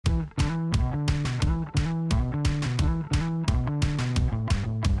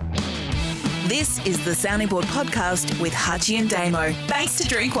This is the Sounding Board podcast with Hutchie and Damo. Thanks to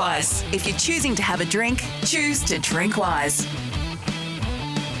Drinkwise. If you're choosing to have a drink, choose to drink wise.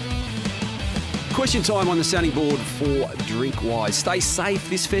 Question time on the sounding board for Drinkwise. Stay safe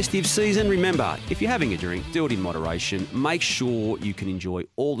this festive season. Remember, if you're having a drink, do it in moderation. Make sure you can enjoy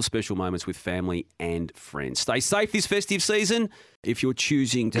all the special moments with family and friends. Stay safe this festive season. If you're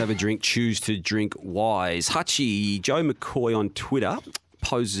choosing to have a drink, choose to drink wise. Hutchie, Joe McCoy on Twitter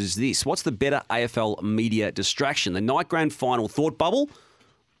poses this. What's the better AFL media distraction? The night grand final thought bubble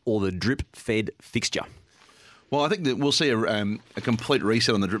or the drip-fed fixture? Well, I think that we'll see a complete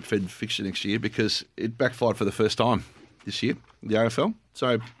reset on the drip-fed fixture next year because it backfired for the first time this year, the AFL.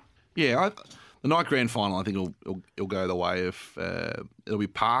 So, yeah, the night grand final, I think it'll go the way of it'll be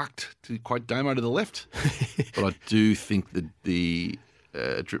parked, to quote Damo, to the left. But I do think that the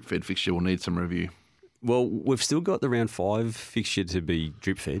drip-fed fixture will need some review. Well, we've still got the round 5 fixture to be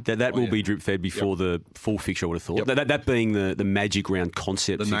drip-fed. That will be drip-fed before the full fixture, I would have thought. Yep. That being the magic round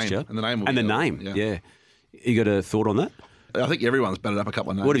concept fixture. And the name will and be the name, yeah. You got a thought on that? I think everyone's batted up a couple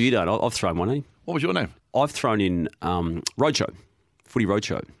of names. What have you done? I've thrown one in. What was your name? I've thrown in Roadshow, Footy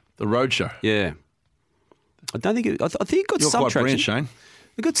Roadshow. The Roadshow. Yeah. I don't think I think it got You're some quite traction. brand, Shane.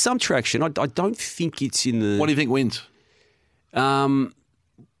 It got some traction. I don't think it's in the. What do you think wins?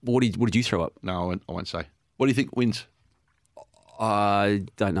 What did you throw up? No, I won't say. What do you think wins? I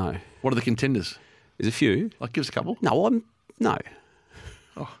don't know. What are the contenders? There's a few. Like, give us a couple. No.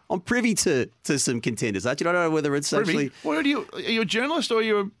 Oh. I'm privy to some contenders. I don't know whether it's actually. What are you a journalist or are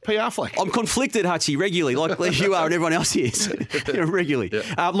you a PR flack? I'm conflicted, Hutchie, regularly, like you are and everyone else is. Regularly. Yeah.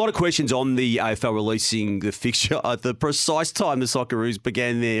 A lot of questions on the AFL releasing the fixture at the precise time the Socceroos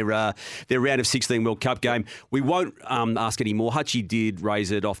began their round of 16 World Cup game. We won't ask any more. Hutchie did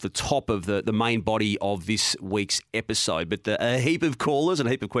raise it off the top of the main body of this week's episode, but a heap of callers and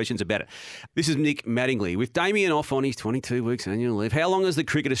a heap of questions about it. This is Nick Mattingly. With Damien off on his 22 weeks annual leave, how long has the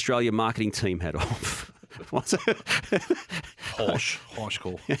Cricket Australia marketing team had off? What's it? Harsh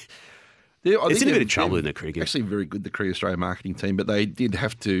call. It's in a bit of trouble in the cricket. Actually, very good, the Cricket Australia marketing team, but they did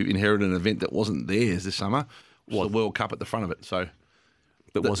have to inherit an event that wasn't theirs this summer. The World Cup at the front of it. So,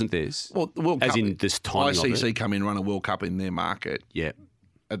 but wasn't theirs? Well, the World As Cup, in this timing ICC of it? come in, run a World Cup in their market. Yeah.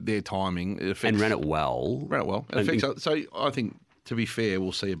 At their timing. It affects, And ran it well. It affects, so I think, to be fair,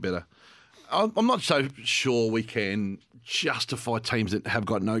 we'll see a better. I'm not so sure we can justify teams that have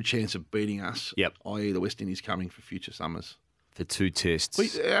got no chance of beating us, i.e. the West Indies coming for future summers. For 2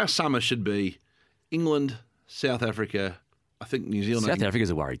 tests. Our summer should be England, South Africa, I think New Zealand. South Africa's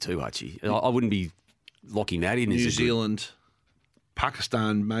a worry too, Archie. I wouldn't be locking that in. New Zealand,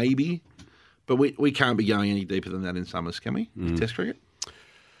 Pakistan maybe, but we can't be going any deeper than that in summers, can we? Test cricket?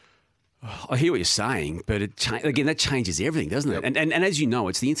 I hear what you're saying, but again, that changes everything, doesn't it? And as you know,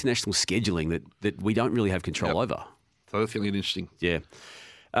 it's the international scheduling that we don't really have control over. So I think it's interesting.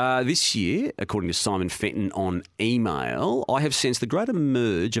 Yeah. This year, according to Simon Fenton on email, I have sensed the greater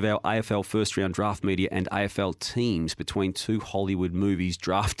merge of our AFL first-round draft media and AFL teams between 2 Hollywood movies,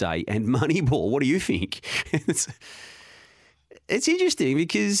 Draft Day and Moneyball. What do you think? It's interesting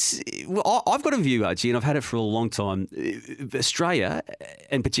because I've got a view, Archie, and I've had it for a long time. Australia,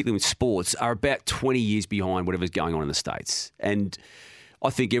 and particularly with sports, are about 20 years behind whatever's going on in the States. And I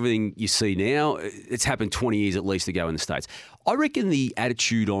think everything you see now, it's happened 20 years at least ago in the States. I reckon the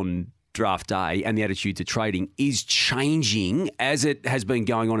attitude on draft day and the attitude to trading is changing as it has been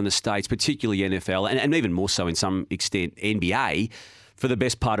going on in the States, particularly NFL, and even more so in some extent NBA, for the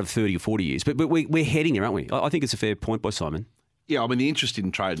best part of 30 or 40 years. But we're heading there, aren't we? I think it's a fair point by Simon. Yeah, I mean, the interest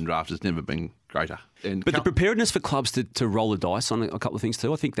in trade and draft has never been greater. But the preparedness for clubs to roll the dice on a couple of things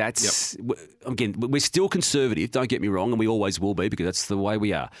too, I think that's, again, we're still conservative, don't get me wrong, and we always will be because that's the way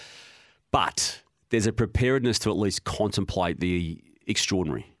we are. But there's a preparedness to at least contemplate the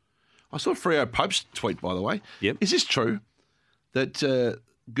extraordinary. I saw Freo Pope's tweet, by the way. Yep. Is this true that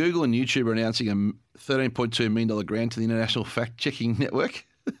Google and YouTube are announcing a $13.2 million grant to the International Fact-Checking Network?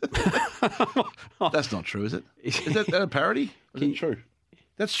 That's not true, is it? Is that a parody? Is it true?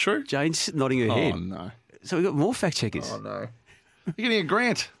 That's true. Jane's nodding her head. Oh, no. So we've got more fact checkers. Oh, no. You're getting a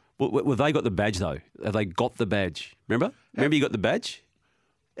grant. Well, they got the badge, though. Have they got the badge? Remember you got the badge?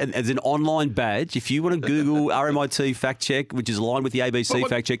 And as an online badge, if you want to Google RMIT Fact Check, which is aligned with the ABC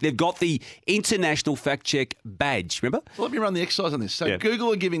Fact Check, they've got the International Fact Check badge, remember? Well, let me run the exercise on this. So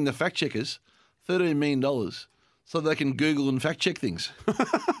Google are giving the fact checkers $13 million so they can Google and fact check things.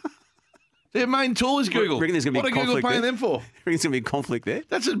 Their main tool is Google. Reckon there's gonna be what are conflict Google paying there? them for? Reckon there's going to be a conflict there?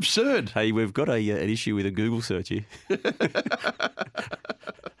 That's absurd. Hey, we've got an issue with a Google search here.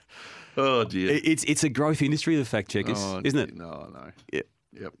 Oh, dear. It's a growth industry, the fact checkers, isn't it? No.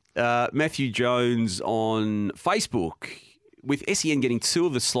 Yeah. Yep. Matthew Jones on Facebook. With SEN getting 2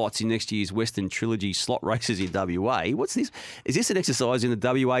 of the slots in next year's Western Trilogy slot races in WA, what's this? Is this an exercise in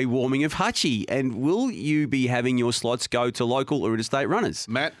the WA warming of Hutchie? And will you be having your slots go to local or interstate runners?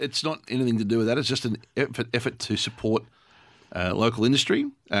 Matt, it's not anything to do with that. It's just an effort to support local industry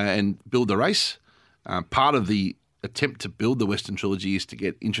and build the race. Part of the attempt to build the Western Trilogy is to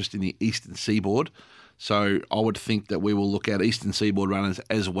get interest in the Eastern Seaboard. So I would think that we will look at Eastern Seaboard runners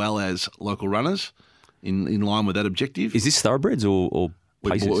as well as local runners in line with that objective. Is this thoroughbreds or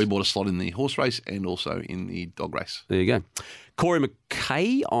paces? We bought a slot in the horse race and also in the dog race. There you go. Corey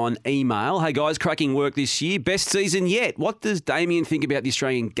McKay on email. Hey guys, cracking work this year. Best season yet. What does Damien think about the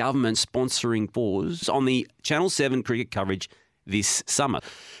Australian government sponsoring fours on the Channel 7 cricket coverage this summer?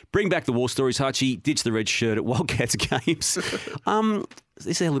 Bring back the war stories, Hutchie. Ditch the red shirt at Wildcats games.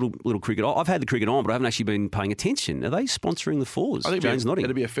 This is a little cricket. I've had the cricket on, but I haven't actually been paying attention. Are they sponsoring the fours? I think James nodding.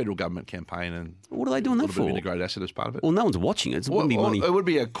 It'll be a federal government campaign, and what are they doing that for? A little bit of integrated asset as part of it. Well, no one's watching it. It wouldn't be money. It would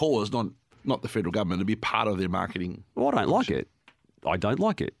be a cause, not the federal government. It'd be part of their marketing. Well, I don't like it. I don't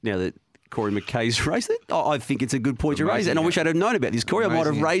like it. Now that Corey McKay's raised it, I think it's a good point to raise it. And I wish I'd have known about this, Corey. I might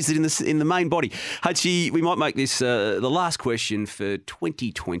have raised it in the main body. Hutchie, we might make this the last question for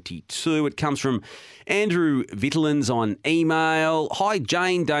 2022. It comes from Andrew Vittelins on email. Hi,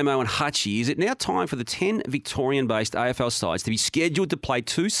 Jane, Damo and Hutchie. Is it now time for the 10 Victorian-based AFL sides to be scheduled to play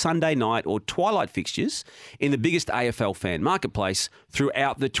 2 Sunday night or twilight fixtures in the biggest AFL fan marketplace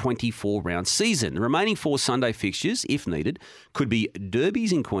throughout the 24-round season? The remaining 4 Sunday fixtures, if needed, could be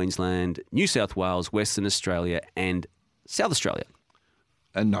derbies in Queensland, New South Wales, Western Australia and South Australia.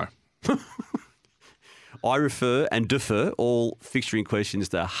 And no. I refer and defer all fixturing questions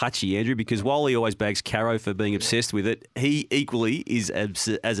to Hutchie, Andrew, because while he always bags Caro for being obsessed with it, he equally is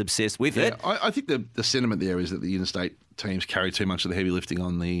as obsessed with it. I think the sentiment there is that the interstate teams carry too much of the heavy lifting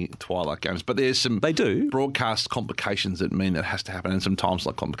on the twilight games, but there's some broadcast complications that mean that has to happen, and some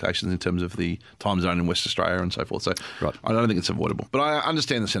time-slot complications in terms of the time zone in West Australia and so forth. So I don't think it's avoidable, but I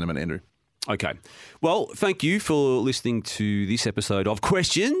understand the sentiment, Andrew. Okay. Well, thank you for listening to this episode of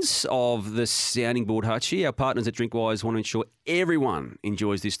Questions of the Sounding Board, Hutchie. Our partners at Drinkwise want to ensure everyone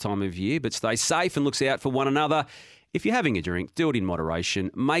enjoys this time of year, but stay safe and looks out for one another. If you're having a drink, do it in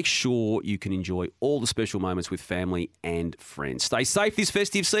moderation. Make sure you can enjoy all the special moments with family and friends. Stay safe this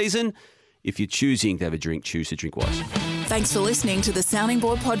festive season. If you're choosing to have a drink, choose to Drinkwise. Thanks for listening to the Sounding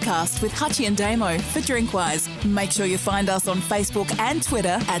Board podcast with Hutchie and Damo for Drinkwise. Make sure you find us on Facebook and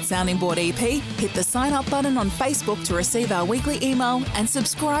Twitter at Sounding Board EP. Hit the sign up button on Facebook to receive our weekly email and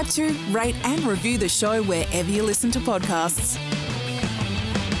subscribe to, rate and review the show wherever you listen to podcasts.